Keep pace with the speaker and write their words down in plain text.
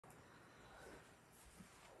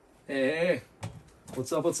Hey,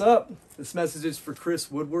 what's up, what's up? This message is for Chris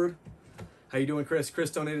Woodward. How you doing, Chris? Chris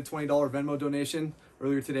donated $20 Venmo donation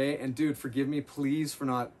earlier today. And dude, forgive me, please, for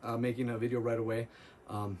not making a video right away.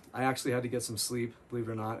 I actually had to get some sleep, believe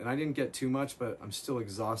it or not. And I didn't get too much, but I'm still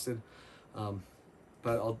exhausted.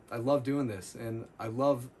 But I love doing this, and I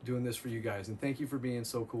love doing this for you guys. And thank you for being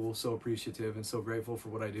so cool, so appreciative, and so grateful for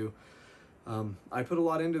what I do. I put a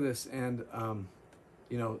lot into this, and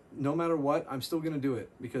you know, no matter what, I'm still gonna do it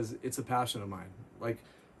because it's a passion of mine. Like,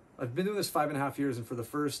 I've been doing this 5.5 years, and for the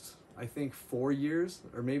first, I think, 4 years,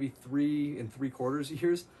 or maybe 3.75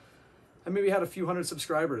 years, I maybe had a few hundred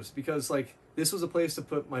subscribers because, like, this was a place to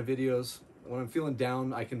put my videos. When I'm feeling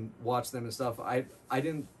down, I can watch them and stuff. I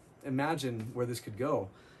didn't imagine where this could go,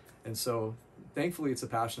 and so thankfully it's a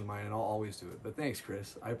passion of mine, and I'll always do it. But thanks,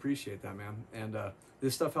 Chris, I appreciate that, man. And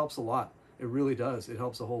this stuff helps a lot. It really does. It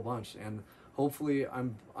helps a whole bunch, and hopefully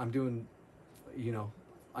I'm doing, you know,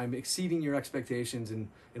 I'm exceeding your expectations in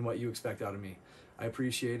what you expect out of me. I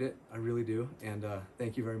appreciate it, I really do. And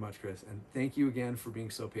thank you very much, Chris, and thank you again for being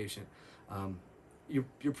so patient.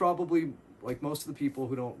 You're probably like most of the people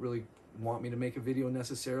who don't really want me to make a video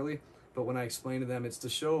necessarily, but when I explain to them, it's to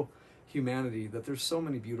show humanity that there's so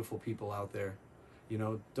many beautiful people out there. You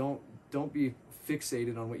know, don't be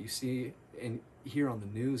fixated on what you see and hear on the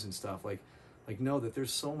news and stuff. Like know that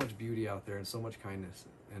there's so much beauty out there and so much kindness.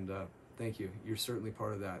 And thank you. You're certainly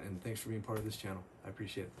part of that. And thanks for being part of this channel. I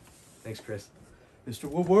appreciate it. Thanks, Chris. Mr.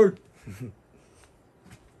 Woodward.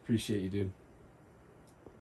 Appreciate you, dude.